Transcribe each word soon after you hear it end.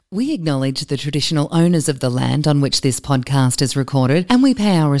We acknowledge the traditional owners of the land on which this podcast is recorded, and we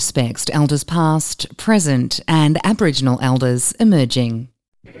pay our respects to elders past, present, and Aboriginal elders emerging.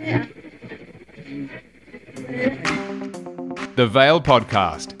 The Vale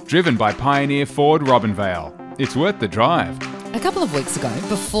Podcast, driven by Pioneer Ford Robinvale. It's worth the drive. A couple of weeks ago,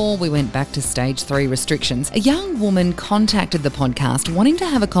 before we went back to stage 3 restrictions, a young woman contacted the podcast wanting to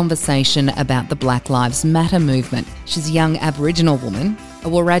have a conversation about the Black Lives Matter movement. She's a young Aboriginal woman, a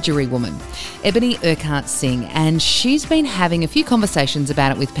Wiradjuri woman, Ebony Urquhart Singh, and she's been having a few conversations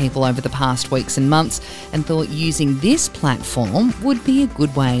about it with people over the past weeks and months and thought using this platform would be a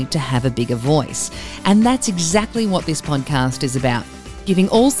good way to have a bigger voice. And that's exactly what this podcast is about. Giving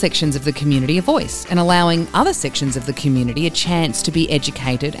all sections of the community a voice and allowing other sections of the community a chance to be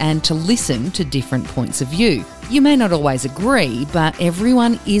educated and to listen to different points of view. You may not always agree, but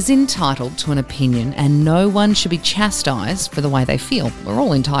everyone is entitled to an opinion and no one should be chastised for the way they feel. We're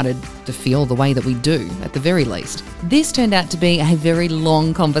all entitled to feel the way that we do, at the very least. This turned out to be a very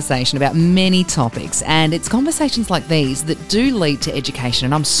long conversation about many topics, and it's conversations like these that do lead to education,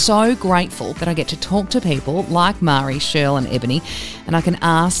 and I'm so grateful that I get to talk to people like Mari, Shirl and Ebony, and I can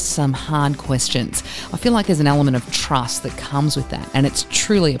ask some hard questions. I feel like there's an element of trust that comes with that, and it's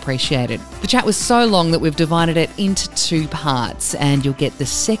truly appreciated. The chat was so long that we've divided it into 2 parts, and you'll get the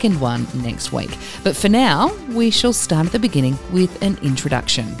second one next week. But for now, we shall start at the beginning with an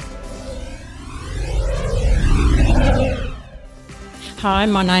introduction. Hi,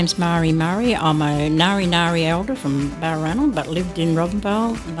 my name's Mari Murray. I'm a Ngari elder from Barranal, but lived in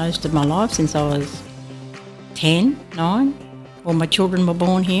Robinvale most of my life since I was 9. All my children were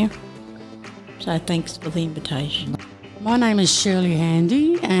born here. So thanks for the invitation. My name is Shirley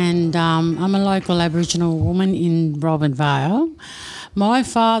Handy, and I'm a local Aboriginal woman in Robinvale. My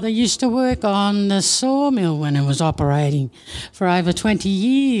father used to work on the sawmill when it was operating for over 20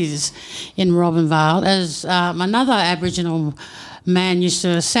 years in Robinvale, as another Aboriginal man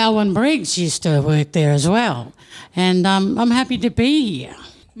Selwyn Briggs used to work there as well. And I'm happy to be here.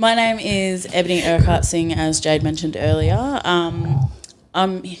 My name is Ebony Urquhart Singh, as Jade mentioned earlier.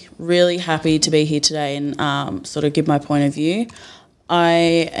 I'm really happy to be here today and sort of give my point of view. I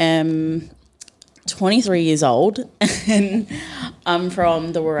am 23 years old and I'm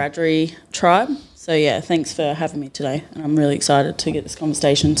from the Wiradjuri tribe. So, yeah, thanks for having me today. And I'm really excited to get this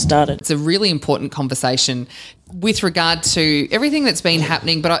conversation started. It's a really important conversation with regard to everything that's been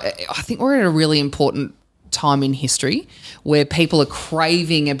happening, but I think we're at a really important time in history where people are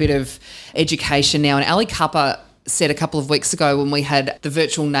craving a bit of education now. And Ali Kappa said a couple of weeks ago when we had the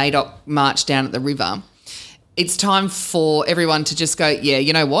virtual NAIDOC march down at the river, it's time for everyone to just go, yeah,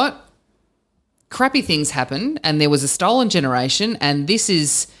 you know what? Crappy things happened and there was a stolen generation and this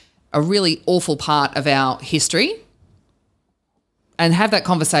is a really awful part of our history, and have that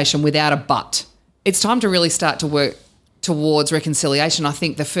conversation without a but. It's time to really start to work towards reconciliation. I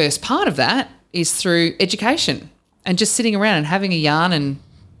think the first part of that is through education and just sitting around and having a yarn and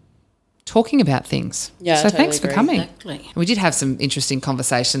talking about things. Yeah, so totally thanks for agree. coming. Exactly. We did have some interesting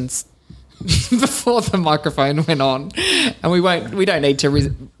conversations before the microphone went on, and we don't need to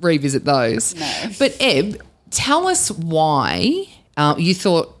revisit those. No. But Eb, tell us why you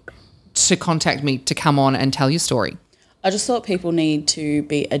thought to contact me to come on and tell your story. I just thought people need to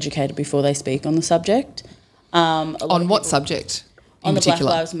be educated before they speak on the subject. On what subject? On the Black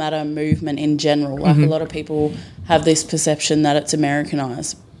Lives Matter movement in general. Like a lot of people have this perception that it's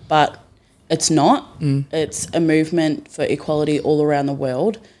Americanized, but it's not. It's a movement for equality all around the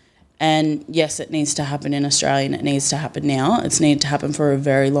world. And yes, it needs to happen in Australia and it needs to happen now. It's needed to happen for a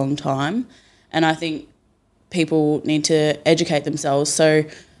very long time. And I think people need to educate themselves so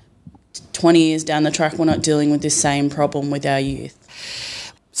 20 years down the track we're not dealing with this same problem with our youth.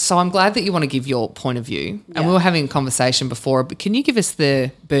 So I'm glad that you want to give your point of view. And we were having a conversation before, but can you give us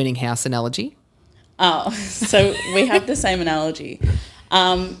the burning house analogy? Oh, so we have the same analogy.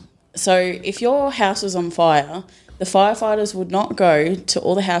 So if your house was on fire, the firefighters would not go to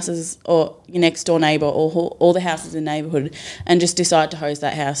all the houses or your next door neighbour or all the houses in the neighbourhood and just decide to hose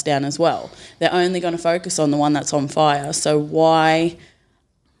that house down as well. They're only going to focus on the one that's on fire. So why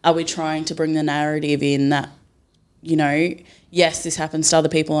are we trying to bring the narrative in that, you know, yes, this happens to other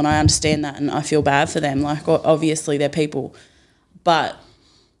people and I understand that and I feel bad for them. Like, obviously they're people. But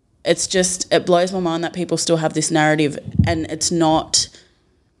it's just, it blows my mind that people still have this narrative and it's not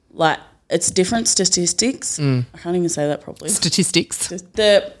like, it's different statistics. I can't even say that properly. Statistics.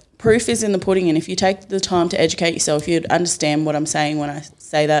 The proof is in the pudding, and if you take the time to educate yourself, you'd understand what I'm saying when I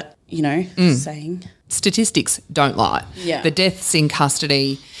say that, you know, saying. Statistics don't lie. Yeah. The deaths in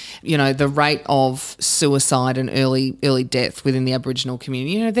custody you know, the rate of suicide and early death within the Aboriginal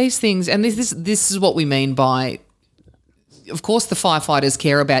community. You know, these things, and this is what we mean by, of course, the firefighters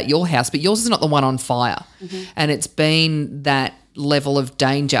care about your house, but yours is not the one on fire. And it's been that level of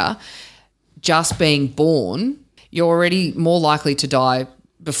danger. Just being born, you're already more likely to die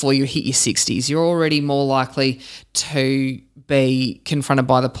before you hit your 60s. You're already more likely to be confronted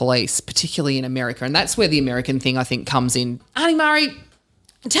by the police, particularly in America. And that's where the American thing, I think, comes in. Auntie Murray,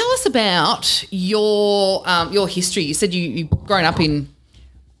 tell us about your history. You said you've grown up in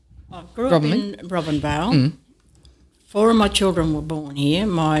I grew up in Robinvale. 4 of my children were born here.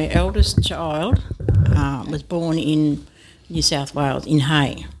 My eldest child was born in New South Wales, in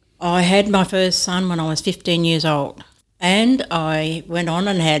Hay. I had my first son when I was 15 years old, and I went on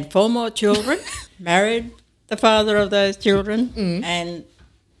and had 4 more children, married the father of those children,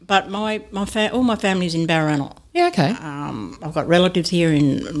 but all my family's in Barranal. Yeah, okay. I've got relatives here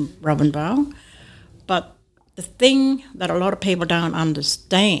in Robinvale, but the thing that a lot of people don't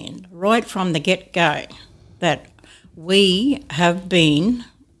understand right from the get-go, that we have been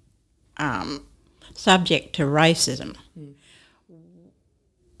subject to racism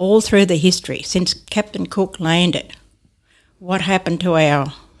all through the history since Captain Cook landed. What happened to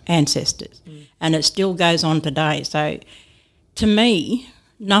our ancestors? And it still goes on today. So to me,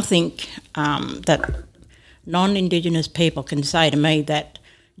 nothing that non-Indigenous people can say to me that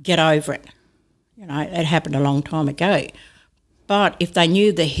get over it. You know, it happened a long time ago. But if they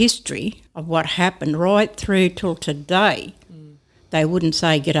knew the history of what happened right through till today, they wouldn't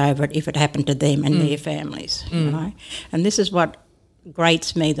say get over it if it happened to them and their families, you know. And this is what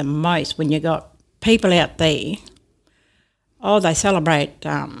grates me the most, when you got people out there, they celebrate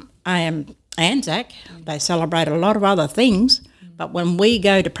Anzac, they celebrate a lot of other things, but when we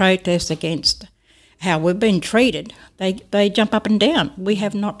go to protest against how we've been treated, they jump up and down. We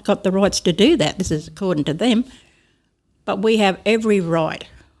have not got the rights to do that. This is according to them. But we have every right.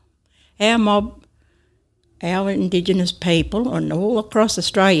 Our mob, our Indigenous people, and all across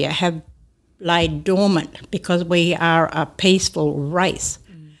Australia have laid dormant because we are a peaceful race.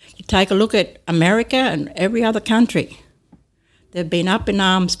 You take a look at America and every other country. They've been up in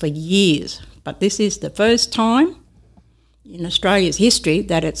arms for years, but this is the first time in Australia's history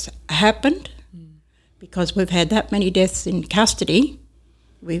that it's happened, because we've had that many deaths in custody.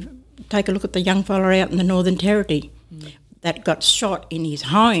 Take a look at the young fella out in the Northern Territory that got shot in his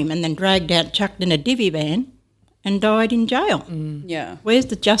home and then dragged out, chucked in a divvy van and died in jail. Yeah. Where's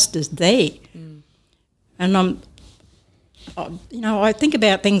the justice there? And I think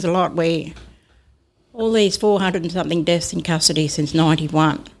about things a lot where all these 400 and something deaths in custody since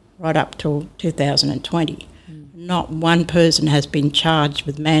 91, right up till 2020, not one person has been charged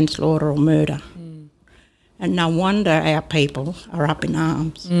with manslaughter or murder. And no wonder our people are up in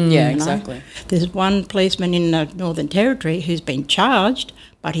arms. Yeah, exactly. There's one policeman in the Northern Territory who's been charged,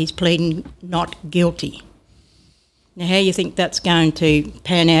 but he's pleading not guilty. Now, how do you think that's going to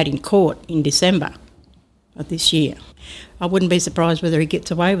pan out in court in December of this year? I wouldn't be surprised whether he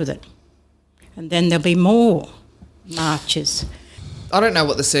gets away with it. And then there'll be more marches. I don't know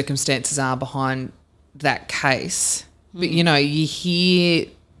what the circumstances are behind that case, but, you know, you hear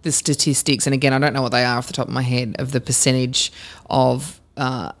the statistics, and again, I don't know what they are off the top of my head, of the percentage of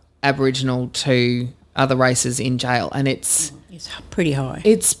Aboriginal to other races in jail, and it's pretty high.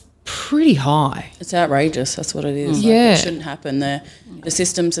 It's pretty high. It's outrageous. That's what it is. Yeah. Like, it shouldn't happen. The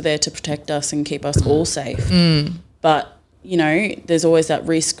systems are there to protect us and keep us all safe. But, you know, there's always that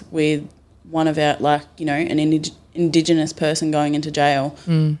risk with one of our, like, you know, an Indigenous person going into jail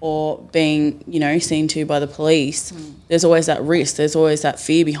or being, you know, seen to by the police. There's always that risk. There's always that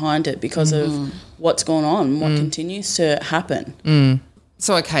fear behind it because of what's going on, what continues to happen.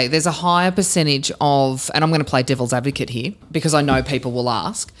 So, okay, there's a higher percentage of, and I'm going to play devil's advocate here because I know people will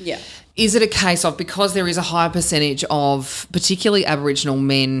ask. Yeah. Is it a case of, because there is a higher percentage of particularly Aboriginal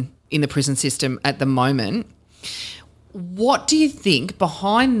men in the prison system at the moment, what do you think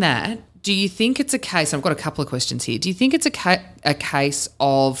behind that? Do you think it's a case, I've got a couple of questions here, do you think it's a case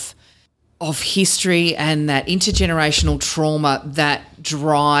of history and that intergenerational trauma that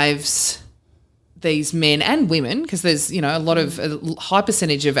drives these men and women, because there's, you know, a high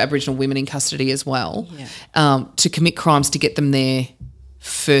percentage of Aboriginal women in custody as well, to commit crimes to get them there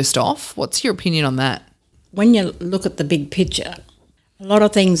first off? What's your opinion on that? When you look at the big picture, a lot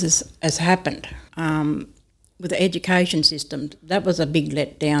of things has happened. With the education system, that was a big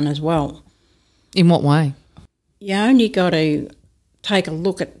letdown as well. In what way? You only got to take a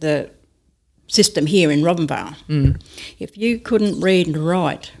look at the system here in Robinvale. If you couldn't read and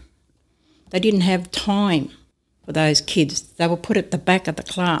write, they didn't have time for those kids. They were put at the back of the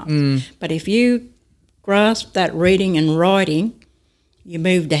class. But if you grasped that reading and writing, you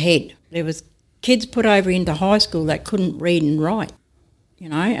moved ahead. There was kids put over into high school that couldn't read and write,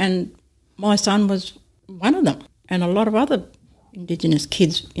 and my son was one of them, and a lot of other Indigenous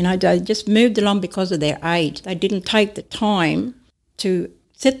kids, they just moved along because of their age. They didn't take the time to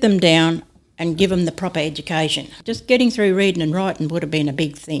sit them down and give them the proper education. Just getting through reading and writing would have been a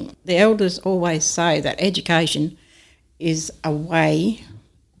big thing. The elders always say that education is a way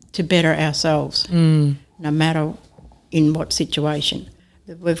to better ourselves, no matter in what situation.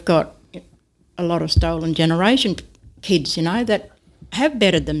 We've got a lot of stolen generation kids, that have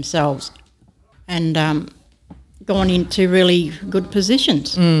bettered themselves and gone into really good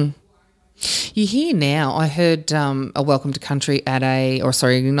positions. You hear now, I heard a welcome to country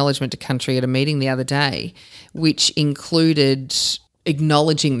acknowledgement to country at a meeting the other day, which included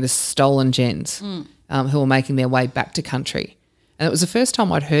acknowledging the stolen gens who were making their way back to country. And it was the first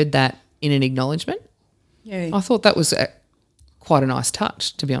time I'd heard that in an acknowledgement. Yeah. I thought that was quite a nice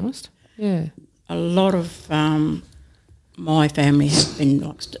touch, to be honest. Yeah. A lot of my family have been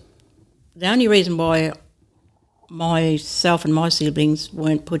lost. The only reason why myself and my siblings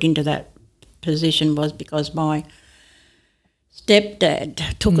weren't put into that position was because my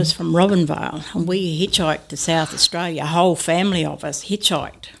stepdad took us from Robinvale and we hitchhiked to South Australia. A whole family of us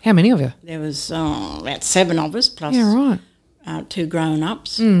hitchhiked. How many of you? There was about 7 of us plus 2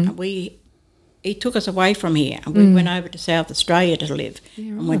 grown-ups. He took us away from here and we went over to South Australia to live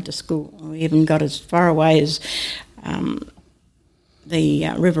and went to school. We even got as far away as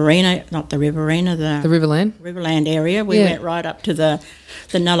the Riverina, not the Riverina, the Riverland area. We went right up to the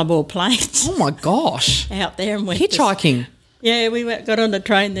Nullarbor Plains. Oh, my gosh. Out there and went hitchhiking. We got on the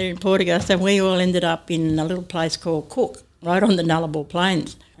train there in Portugal, and we all ended up in a little place called Cook, right on the Nullarbor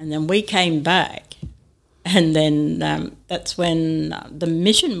Plains. And then we came back, and then that's when the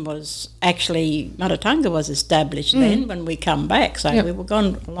mission was actually, Maratunga was established then when we come back. So we were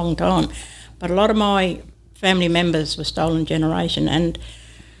gone a long time. But a lot of my family members were stolen generation, and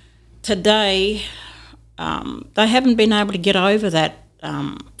today they haven't been able to get over that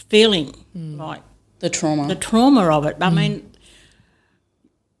feeling, like The trauma of it. I mean,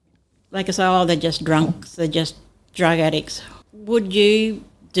 they can say, oh, they're just drunks, they're just drug addicts. Would you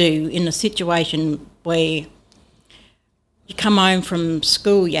do in a situation where you come home from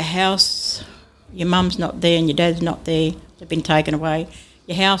school, your house, your mum's not there and your dad's not there, they've been taken away,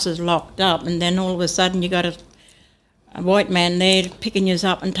 your house is locked up, and then all of a sudden you got a white man there picking you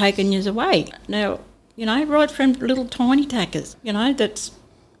up and taking you away? Now, right from little tiny tackers,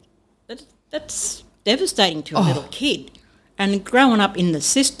 that's devastating to a little kid. And growing up in the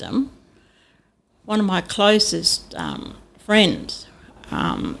system, one of my closest friends,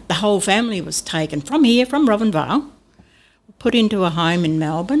 the whole family was taken from here, from Robinvale, put into a home in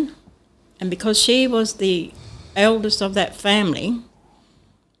Melbourne, and because she was the eldest of that family,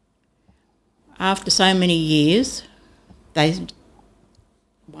 after so many years, they,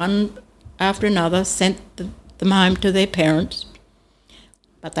 one after another, sent them home to their parents,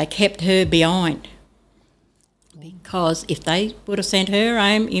 but they kept her behind, because if they would have sent her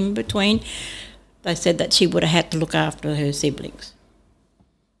home in between, they said that she would have had to look after her siblings.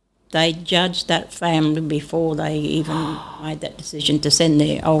 They judged that family before they even made that decision to send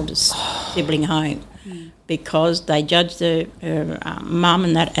their oldest sibling home, because they judged her mum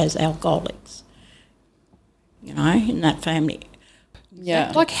and that as alcoholics, in that family.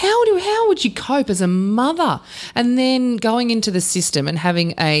 Yeah. Like how would you cope as a mother and then going into the system and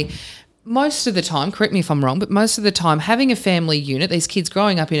having most of the time, correct me if I'm wrong, but most of the time having a family unit, these kids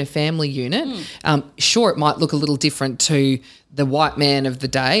growing up in a family unit, sure, it might look a little different to the white man of the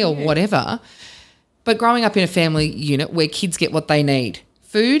day or whatever, but growing up in a family unit where kids get what they need: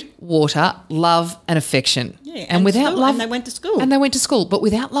 food, water, love and affection. Yeah, and without school, love, and they went to school. And they went to school, but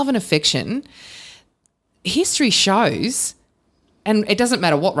without love and affection, history shows, and it doesn't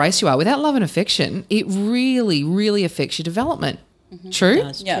matter what race you are, without love and affection, it really, really affects your development. True?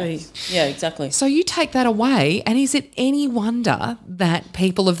 That's Yeah. true. Yeah, exactly. So you take that away, and is it any wonder that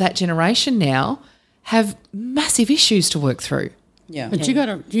people of that generation now have massive issues to work through? Yeah. But you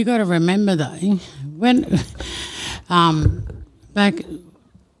got to remember though, when back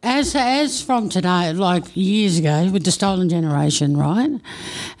as from today, like years ago with the stolen generation, right?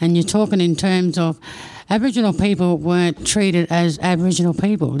 And you're talking in terms of Aboriginal people weren't treated as Aboriginal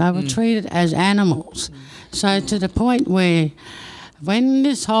people; they were treated as animals. So to the point where, when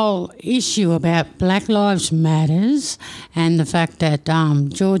this whole issue about Black Lives Matters and the fact that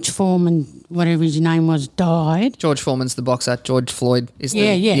George Foreman, whatever his name was, died. George Foreman's the boxer. George Floyd is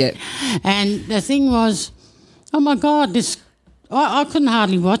Yeah. And the thing was, oh my God, I couldn't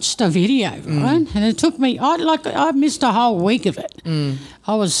hardly watch the video, right? And it took me, I missed a whole week of it.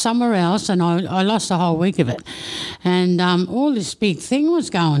 I was somewhere else and I lost a whole week of it. And all this big thing was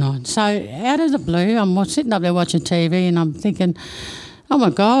going on. So out of the blue, I'm sitting up there watching TV and I'm thinking, oh my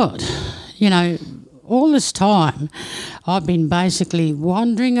God, all this time I've been basically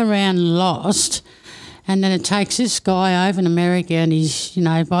wandering around lost. And then it takes this guy over in America and he's,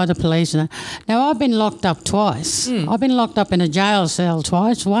 by the police. Now, I've been locked up twice. I've been locked up in a jail cell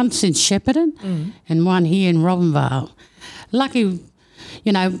twice, once in Shepparton and one here in Robinvale. Lucky,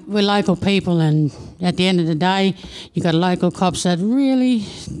 we're local people and at the end of the day, you got local cops that really,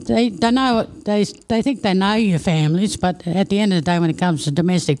 they know, they think they know your families, but at the end of the day, when it comes to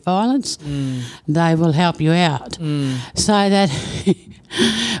domestic violence, they will help you out. So that...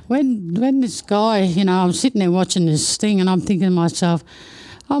 When this guy, I'm sitting there watching this thing and I'm thinking to myself,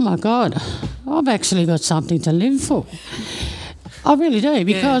 oh my God, I've actually got something to live for. I really do,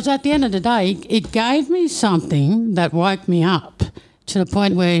 because at the end of the day, it gave me something that woke me up to the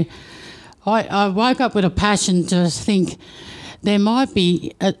point where I woke up with a passion to think there might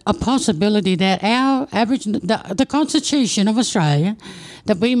be a possibility that our the Constitution of Australia,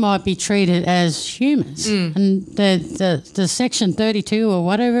 that we might be treated as humans. And the Section 32 or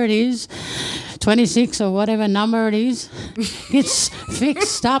whatever it is, 26 or whatever number it is, gets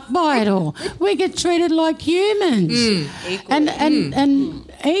fixed up by it all. We get treated like humans.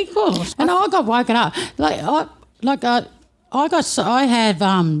 And equals. And I got woken up. I have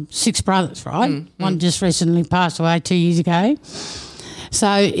 6 brothers, right? One just recently passed away 2 years ago. So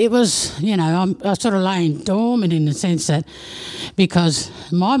it was, I'm sort of laying dormant in the sense that because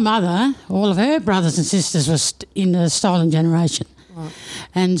my mother, all of her brothers and sisters were in the stolen generation. Right.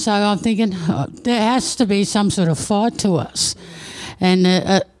 And so I'm thinking there has to be some sort of fight to us. And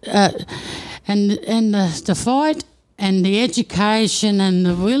the fight and the education and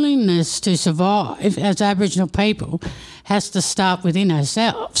the willingness to survive as Aboriginal people has to start within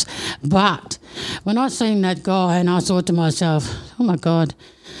ourselves. But when I seen that guy and I thought to myself, oh my God,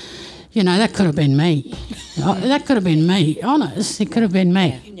 that could have been me. That could have been me, honest, it could have been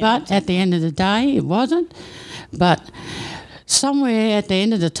me. Yeah. But at the end of the day, it wasn't. But somewhere at the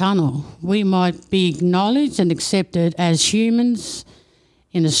end of the tunnel, we might be acknowledged and accepted as humans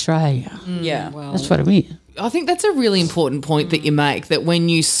in Australia. Yeah. Well, that's what it is. I think that's a really important point that you make, that when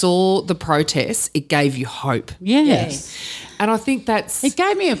you saw the protests, it gave you hope. Yes. And I think that's... It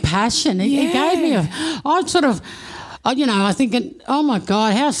gave me a passion. It gave me I think, oh my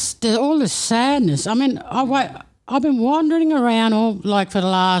God, all this sadness. I mean, I've been wandering around for the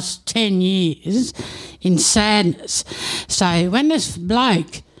last 10 years in sadness. So when this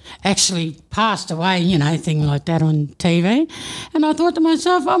bloke actually passed away, thing like that on TV, and I thought to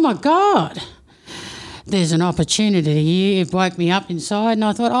myself, oh my God, there's an opportunity here. It woke me up inside and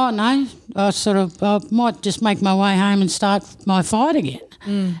I thought, oh no, I might just make my way home and start my fight again.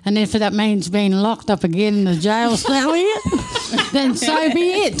 And if that means being locked up again in the jail cell here, then so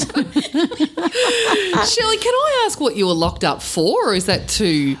be it. Shirley, can I ask what you were locked up for, or is that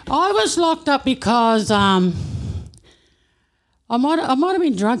too... I was locked up because I might have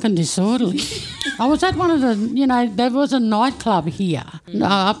been drunk and disorderly. I was at one of the, there was a nightclub here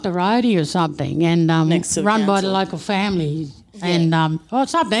up the road or something, and run by the local family. Yeah. And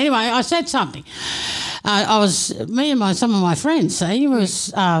something. Anyway, I said something. Me and some of my friends,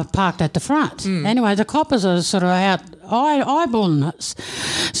 was parked at the front. Anyway, the coppers are sort of out eyeballing us.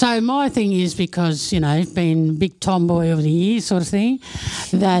 So my thing is, because, being a big tomboy over the years sort of thing,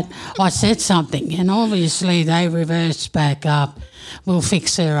 that I said something and obviously they reversed back up. We'll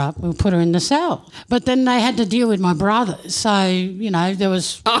fix her up. We'll put her in the cell. But then they had to deal with my brothers. So, there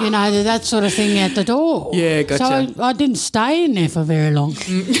was, that sort of thing at the door. Yeah, gotcha. So I didn't stay in there for very long.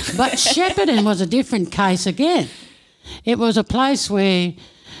 But Shepparton was a different case again. It was a place where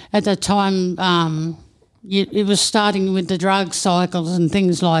at the time it was starting with the drug cycles and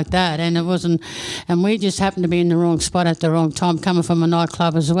things like that, and it wasn't, and we just happened to be in the wrong spot at the wrong time, coming from a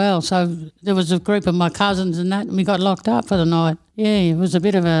nightclub as well. So there was a group of my cousins and that, and we got locked up for the night. Yeah, it was a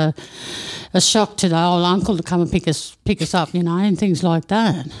bit of a shock to the old uncle to come and pick us up, and things like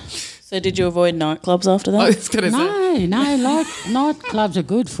that. So did you avoid nightclubs after that? I was going to say. No, nightclubs are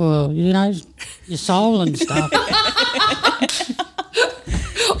good for, your soul and stuff.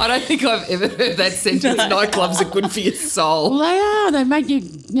 I don't think I've ever heard that sentence. No. Nightclubs are good for your soul. Well, they are. They make you,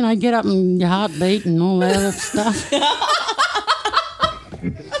 get up and your heart beat and all that other stuff.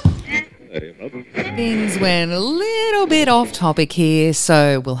 Things went a little bit off topic here,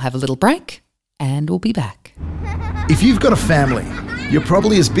 so we'll have a little break and we'll be back. If you've got a family, you're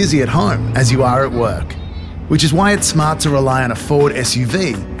probably as busy at home as you are at work. which is why it's smart to rely on a Ford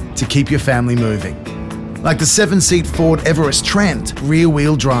SUV to keep your family moving. Like the 7-seat Ford Everest Trent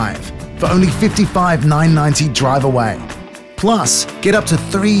rear-wheel drive for only $55,990 drive away. Plus, get up to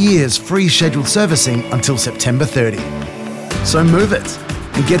 3 years free scheduled servicing until September 30. So move it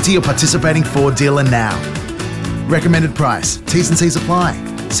and get to your participating Ford dealer now. Recommended price. T's and C's apply.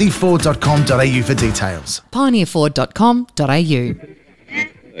 See Ford.com.au for details. Pioneerford.com.au.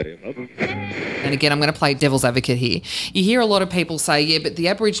 And again, I'm going to play devil's advocate here. You hear a lot of people say, yeah, but the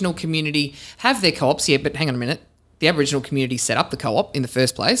Aboriginal community have their co-ops. Yeah, but hang on a minute. The Aboriginal community set up the co-op in the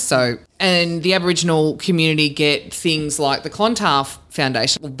first place. So, and the Aboriginal community get things like the Clontarf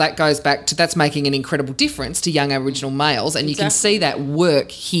Foundation. Well, that goes back to, that's making an incredible difference to young Aboriginal males. And you can see that work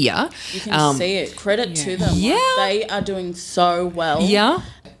here. You can see it. Credit to them. Yeah. Like, they are doing so well. Yeah.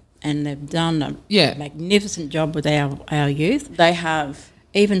 And they've done a Yeah. magnificent job with our youth. They have.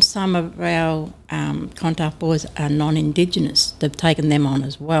 Even some of our Clontarf boys are non-Indigenous. They've taken them on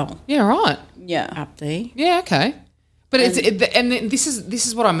as well Yeah, right. Yeah. up there. Yeah, okay. But this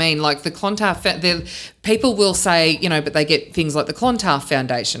is what I mean. Like the Clontarf, people will say, you know, but they get things like the Clontarf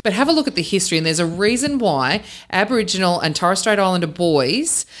Foundation. But have a look at the history, and there's a reason why Aboriginal and Torres Strait Islander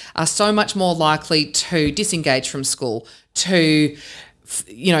boys are so much more likely to disengage from school, to,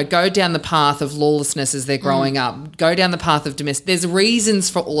 you know, go down the path of lawlessness as they're growing up, go down the path of domestic. There's reasons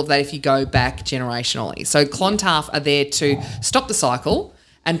for all of that if you go back generationally. So Clontarf are there to stop the cycle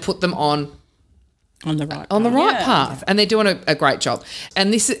and put them on On the right path, and they're doing a great job.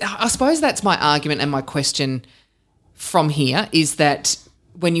 And this, I suppose, that's my argument and my question from here is that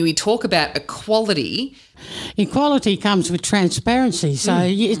when you talk about equality comes with transparency, so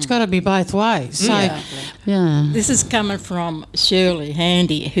it's got to be both ways. So, yeah. This is coming from Shirley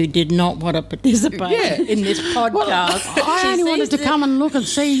Handy, who did not want to participate in this podcast. I only wanted to come and look and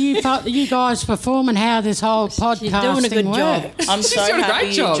see you guys perform and how this whole podcasting doing a good job. works. I'm so doing a happy great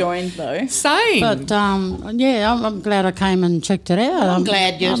you job. joined, though. same. But, I'm glad I came and checked it out. I'm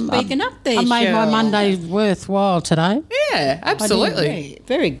glad you're speaking up there, I made my Cheryl. Monday worthwhile today. yeah, absolutely.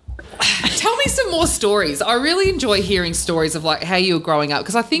 Very. Tell me some more stories. I really enjoy hearing stories of like how you were growing up,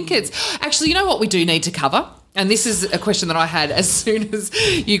 because I think it's actually, you know what we do need to cover? And this is a question that I had as soon as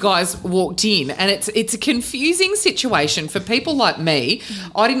you guys walked in, and it's a confusing situation for people like me.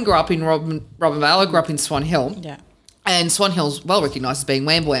 I didn't grow up in Robinvale. I grew up in Swan Hill. Yeah. And Swan Hill's well recognised as being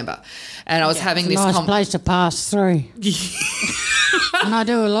Wamba Wamba. And I was having It's a this nice place to pass through. And I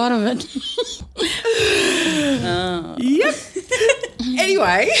do a lot of it. Yep.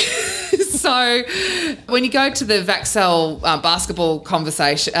 Anyway, so when you go to the Vaxel basketball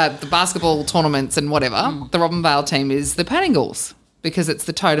conversation, the basketball tournaments and whatever, the Robinvale team is the Paningals because it's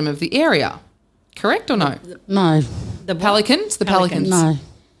the totem of the area. Correct or no? No, The Pelicans? The Pelicans. no.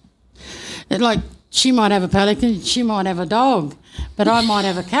 She might have a pelican, she might have a dog, but I might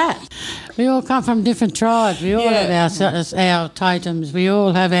have a cat. We all come from different tribes. We all have our totems. We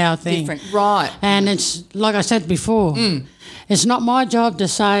all have our thing. Different. Right. And it's, like I said before, it's not my job to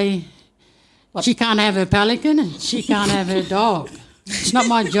say she can't have her pelican and she can't have her dog. It's not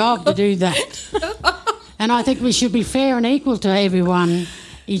my job to do that. And I think we should be fair and equal to everyone,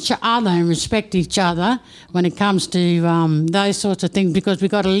 each other, and respect each other when it comes to those sorts of things, because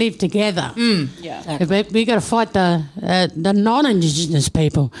we've got to live together. Yeah. We've got to fight the non-Indigenous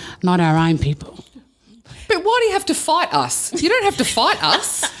people, not our own people. But why do you have to fight us? You don't have to fight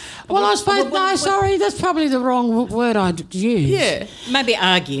us. Well, I suppose, sorry, that's probably the wrong word I'd use. Yeah. Maybe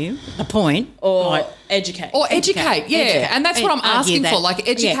argue a point. Or educate. Or educate, yeah. Educate. And that's what I'm Argue asking that. for. Like,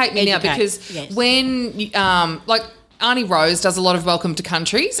 educate me now, educate, because yes. when, like, Arnie Rose does a lot of Welcome to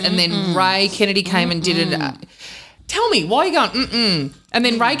Countries, and then Ray Kennedy came and did it. Tell me, why are you going, mm-mm? And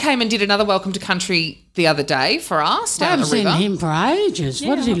then Ray came and did another Welcome to Country the other day for us I down haven't the seen river. him for ages.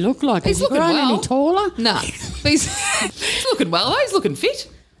 What does he look like? He's Has he looking grown well. any taller? No. He's looking well, though. He's looking fit.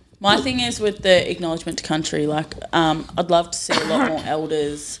 My thing is with the acknowledgement to country, like, I'd love to see a lot more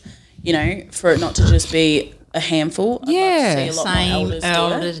elders, you know, for it not to just be a handful. I'd love to see a lot more Same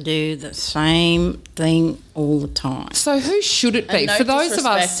elders do it. do the same thing all the time. So who should it be? And no For those of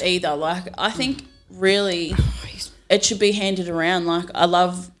disrespect us... either. Like, I think really it should be handed around. Like, I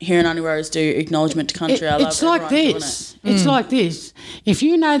love hearing Auntie Rose do acknowledgement to country. I love It's like everyone doing this. It's like this. If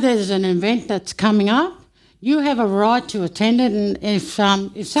you know there's an event that's coming up, you have a right to attend it. And if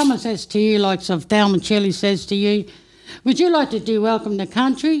someone says to you, like if Thelma Shirley says to you, would you like to do Welcome to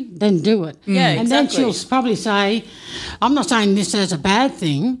Country? Then do it. Yeah, and exactly. then she'll probably say, I'm not saying this as a bad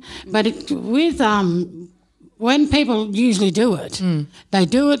thing, but when people usually do it, they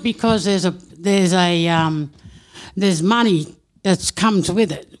do it because there's money that comes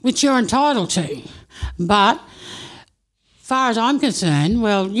with it, which you're entitled to. But far as I'm concerned,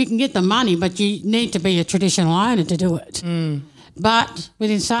 well, you can get the money, but you need to be a traditional owner to do it. But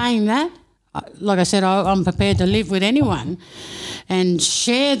within saying that, like I said, I'm prepared to live with anyone and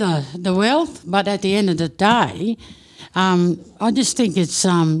share the wealth. But at the end of the day, I just think it's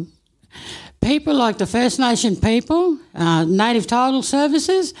people like the First Nation people, Native Title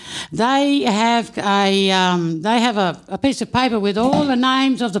Services, they have a piece of paper with all the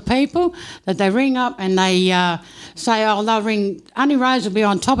names of the people that they ring up, and they say, they'll ring, Auntie Rose will be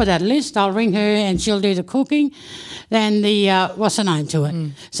on top of that list. I'll ring her and she'll do the cooking. Then what's the name to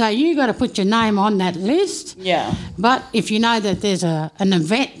it? So you got to put your name on that list. Yeah. But if you know that there's an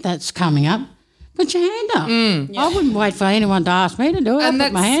event that's coming up, put your hand up. I wouldn't wait for anyone to ask me to do it. I'll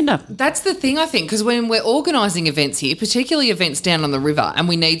put my hand up. That's the thing, I think, because when we're organising events here, particularly events down on the river, and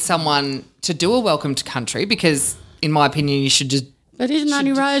we need someone to do a welcome to country, because in my opinion you should just... But isn't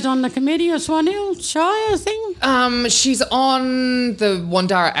Auntie Rose on the committee or Swan Hill Shire thing? She's on the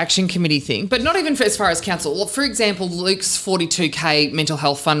Wandara Action Committee thing, but not even as far as council. For example, Luke's 42K mental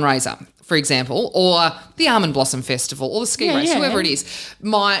health fundraiser, for example, or the Almond Blossom Festival or the ski race, whoever it is,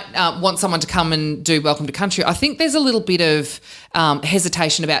 might want someone to come and do Welcome to Country. I think there's a little bit of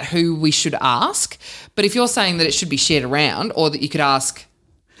hesitation about who we should ask, but if you're saying that it should be shared around, or that you could ask...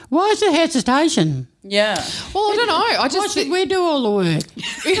 Why is there hesitation? Yeah. Well, I don't know. Why should we do all the work?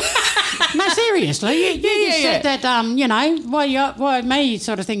 No, seriously. You just said that, why me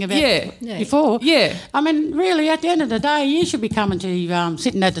sort of thing about before. Yeah. I mean, really, at the end of the day, you should be coming to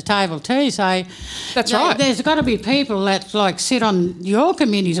sitting at the table too. So that's right. There's got to be people that like sit on your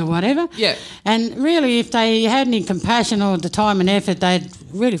committees or whatever. Yeah. And really, if they had any compassion or the time and effort, they'd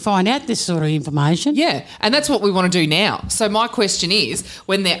really find out this sort of information. Yeah, and that's what we want to do now. So my question is,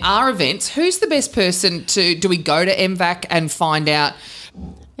 when there are events, who's the best person do we go to MVAC and find out?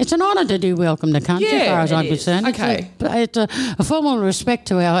 It's an honour to do Welcome to Country, as far as I'm concerned. Okay. It's a formal respect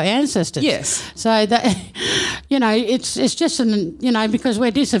to our ancestors. Yes. So, that, it's just, because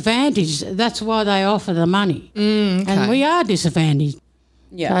we're disadvantaged, that's why they offer the money. Okay. And we are disadvantaged.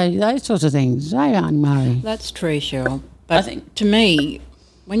 Yeah. So those sorts of things, they aren't Murray. That's true, Cheryl. But I think, to me,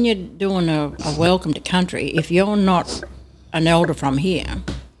 when you're doing a Welcome to Country, if you're not an elder from here,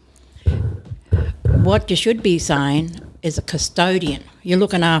 what you should be saying is a custodian. You're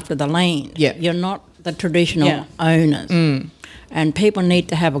looking after the land. Yeah. You're not the traditional owners. And people need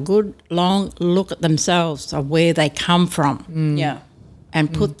to have a good, long look at themselves of where they come from. Yeah.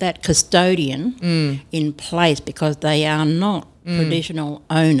 And put that custodian in place, because they are not traditional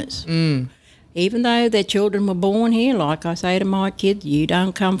owners. Even though their children were born here, like I say to my kids, you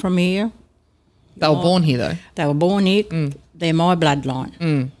don't come from here. They were born here, though. They were born here. They're my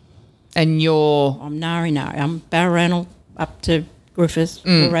bloodline. And you're... I'm Nari. I'm Balranald up to Griffiths,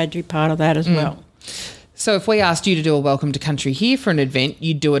 Wiradjuri, part of that as well. So if we asked you to do a Welcome to Country here for an event,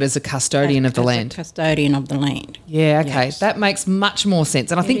 you'd do it as a custodian of the land? As a custodian of the land. Yeah, okay. Yes. That makes much more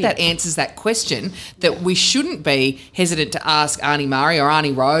sense. And I think that answers that question, that we shouldn't be hesitant to ask Auntie Murray or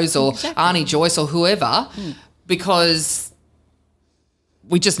Auntie Rose or Auntie Joyce or whoever, because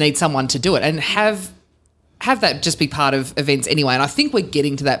we just need someone to do it and have that just be part of events anyway. And I think we're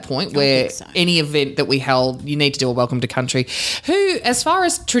getting to that point where any event that we held, you need to do a Welcome to Country. Who, as far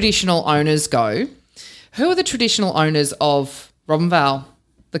as traditional owners go, who are the traditional owners of Robinvale,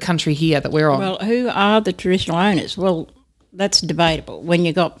 the country here that we're on? Well, who are the traditional owners? Well, that's debatable. When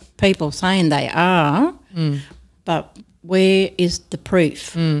you got people saying they are, but where is the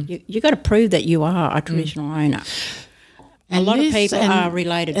proof? You got to prove that you are a traditional owner. And a lot of people are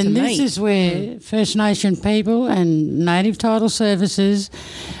related to me. And this is where First Nation people and Native Title Services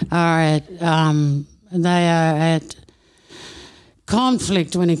are at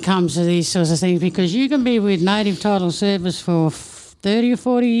conflict when it comes to these sorts of things, because you can be with Native Title Service for 30 or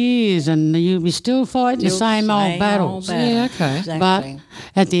 40 years and you'll be still fighting the same old battles. Yeah, okay. Exactly. But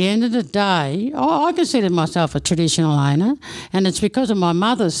at the end of the day, I consider myself a traditional owner, and it's because of my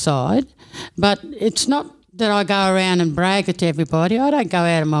mother's side, but it's not that I go around and brag it to everybody. I don't go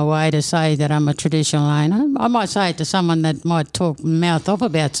out of my way to say that I'm a traditional owner. I might say it to someone that might talk mouth off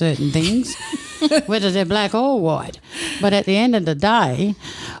about certain things, whether they're black or white. But at the end of the day,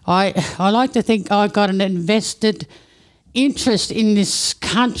 I like to think I've got an invested interest in this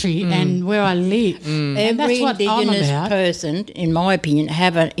country and where I live. And Every that's what Indigenous I'm about. person, in my opinion,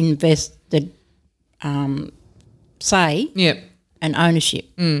 have an invested say and ownership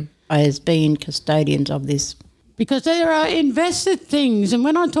as being custodians of this. Because there are invested things, and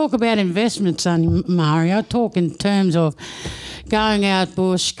when I talk about investments, Mari, I talk in terms of going out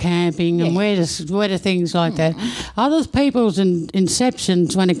bush camping and where to things like that. Other people's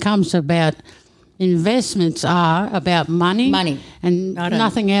inceptions when it comes about investments are about money and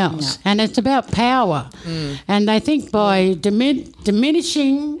nothing else. No. And it's about power. And they think by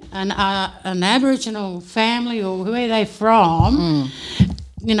diminishing an Aboriginal family or where they're from,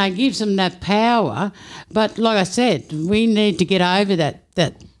 you know, gives them that power. But like I said, we need to get over that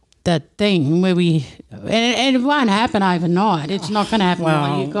thing where and it won't happen overnight. It's not going to happen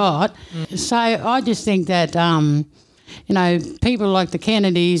what you got. So I just think that, you know, people like the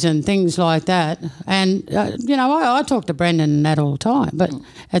Kennedys and things like that, and, you know, I talk to Brendan and that all the time, but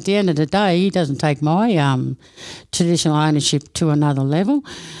at the end of the day, he doesn't take my traditional ownership to another level.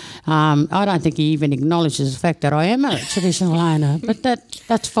 I don't think he even acknowledges the fact that I am a traditional owner, but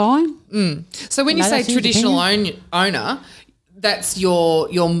that's fine. So when you say traditional owner, that's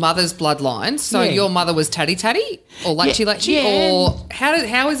your mother's bloodline. So your mother was Tatty or Latchy or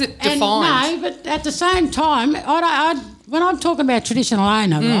how is it defined? No, but at the same time, when I'm talking about traditional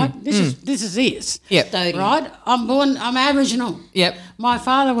owner, right? This is this. Yep. Right. I'm Aboriginal. Yep. My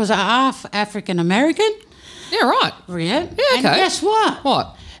father was a half African American. Yeah. Right. Yeah. Yeah. Okay. And guess what?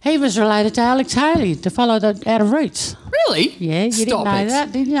 What? He was related to Alex Haley, the fellow that out of Roots. Really? Yeah, you didn't know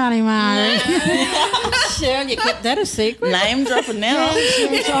that, did you, Honey Mary? Sure, you kept that a secret. Name dropping now.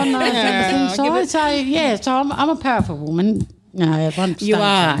 Yes, I know. So I'm a powerful woman. You know, at one You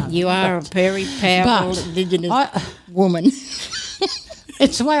stage, are a very powerful Indigenous woman.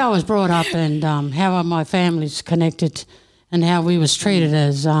 It's the way I was brought up and how my family's connected and how we was treated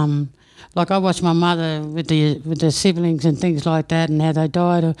as like I watched my mother with the siblings and things like that and how they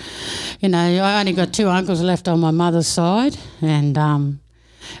died. You know, I only got 2 uncles left on my mother's side and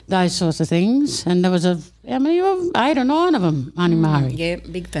those sorts of things. And there was 8 or 9 of them, Auntie Mari. Yeah,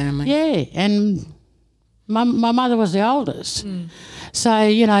 big family. Yeah, and my mother was the oldest. So,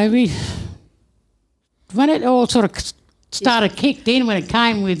 you know, when it all sort of started kicked in, when it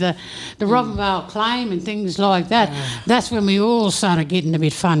came with the Robinvale claim and things like that, that's when we all started getting a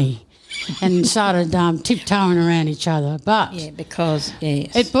bit funny. And started tiptoeing around each other, but because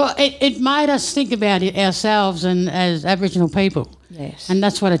it made us think about it ourselves and as Aboriginal people. Yes, and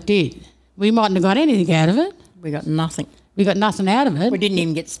that's what it did. We mightn't have got anything out of it. We got nothing. We got nothing out of it. We didn't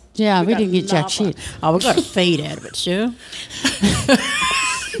even get. Yeah, we didn't get jack shit. Oh, we got a feed out of it, sure.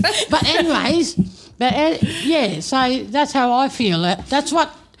 But anyways, so that's how I feel.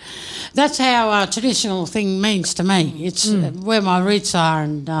 That's how a traditional thing means to me. It's where my roots are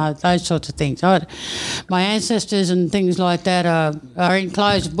and those sorts of things. My ancestors and things like that are in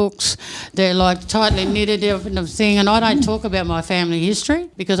closed books. They're like tightly knitted and thing. And I don't talk about my family history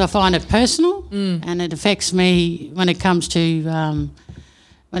because I find it personal and it affects me when it comes to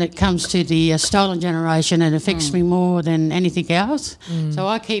the stolen generation. It affects me more than anything else. So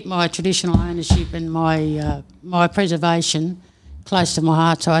I keep my traditional ownership and my preservation close to my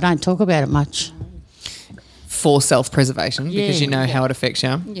heart, so I don't talk about it much. For self-preservation, because you know how it affects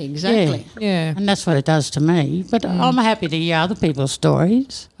you. Yeah, exactly. Yeah. And that's what it does to me. But I'm happy to hear other people's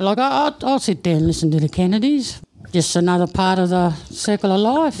stories. Like, I'll sit there and listen to the Kennedys. Just another part of the circle of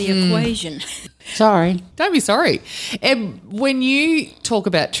life. The equation. Sorry. Don't be sorry. When you talk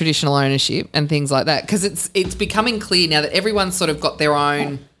about traditional ownership and things like that, because it's becoming clear now that everyone's sort of got their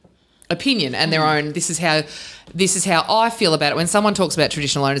own opinion and their own, this is how I feel about it. When someone talks about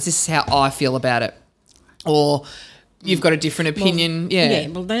traditional owners, this is how I feel about it. Or you've got a different opinion.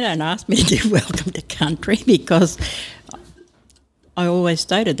 Well, they don't ask me to do welcome to country because I always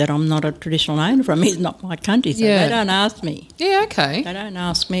stated that I'm not a traditional owner from it's not my country, so they don't ask me. Yeah, okay. They don't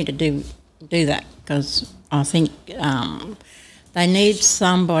ask me to do that because I think they need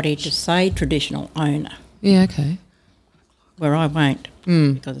somebody to say traditional owner. Yeah, okay. Where I won't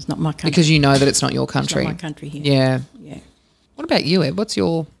because it's not my country. Because you know that it's not your country. It's not my country here. Yeah. What about you, Ed? What's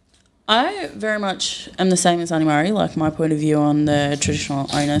your... I very much am the same as Annie Murray, like my point of view on the traditional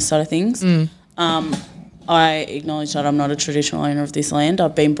owner side of things. I acknowledge that I'm not a traditional owner of this land.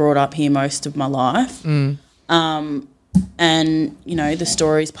 I've been brought up here most of my life. And, you know, the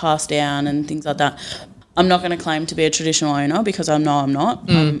stories passed down and things like that. I'm not going to claim to be a traditional owner because I know I'm not.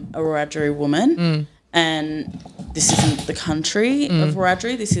 I'm a Wiradjuri woman. And this isn't the country of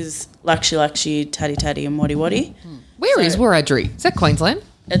Wiradjuri. This is Lakshi, Tatty and Wadi. Where is Wiradjuri? Is that Queensland?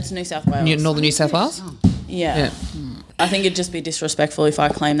 It's New South Wales. Northern New South Wales? Yeah. I think it'd just be disrespectful if I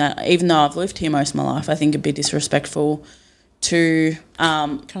claim that. Even though I've lived here most of my life, I think it'd be disrespectful to...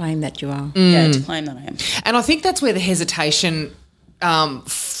 claim that you are. Yeah, to claim that I am. And I think that's where the hesitation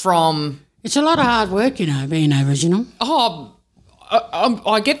from... It's a lot of hard work, you know, being Aboriginal. Oh,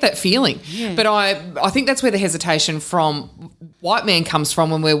 I get that feeling, but I think that's where the hesitation from white man comes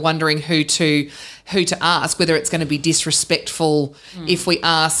from when we're wondering who to ask, whether it's going to be disrespectful if we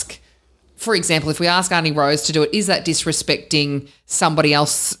ask for example, if we ask Auntie Rose to do it, is that disrespecting somebody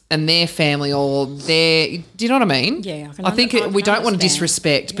else and their family or their? Do you know what I mean? Yeah, I think we don't want to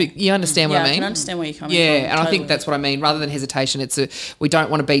disrespect, but you understand what I mean? I can understand where you're coming from. Yeah, and totally. I think that's what I mean. Rather than hesitation, we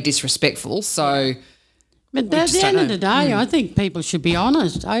don't want to be disrespectful. So, But at the end of the day, I think people should be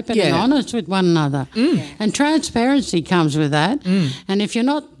honest, open and honest with one another. And transparency comes with that. And if you're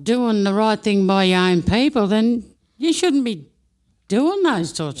not doing the right thing by your own people, then you shouldn't be doing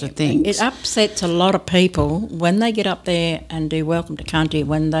those sorts of things. It upsets a lot of people when they get up there and do Welcome to Country,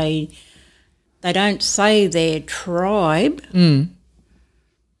 when they don't say their tribe. And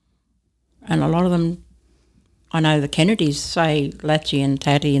a lot of them, I know the Kennedys say Latchy and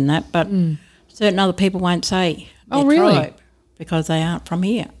Tatty and that, but certain other people won't say their tribe because they aren't from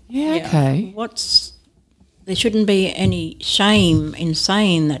here. yeah, okay. There shouldn't be any shame in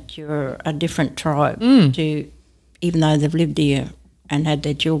saying that you're a different tribe to, even though they've lived here and had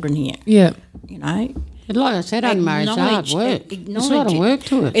their children here. Yeah. You know, But like I said, unmarried's hard work. There's a lot of work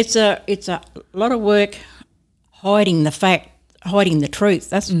to it. It's a lot of work hiding the fact, hiding the truth.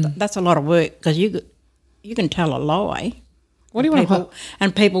 That's a lot of work because you can tell a lie. What do you want to hide?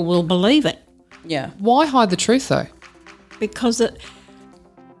 And people will believe it. Yeah. Why hide the truth though? Because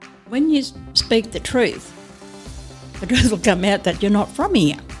when you speak the truth will come out that you're not from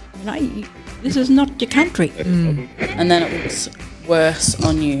here. You know, this is not your country. And then it was worse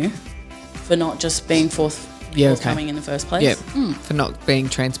on you for not just being forthcoming in the first place. Yeah, for not being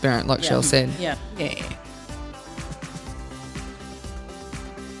transparent, like Shell said. Yeah.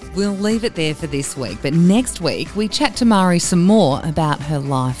 We'll leave it there for this week, but next week we chat to Mari some more about her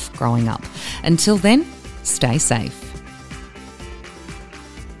life growing up. Until then, stay safe.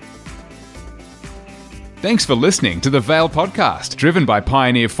 Thanks for listening to the Vale Podcast, driven by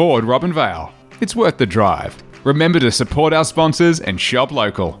Pioneer Ford Robinvale. It's worth the drive. Remember to support our sponsors and shop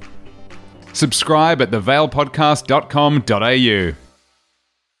local. Subscribe at thevalepodcast.com.au.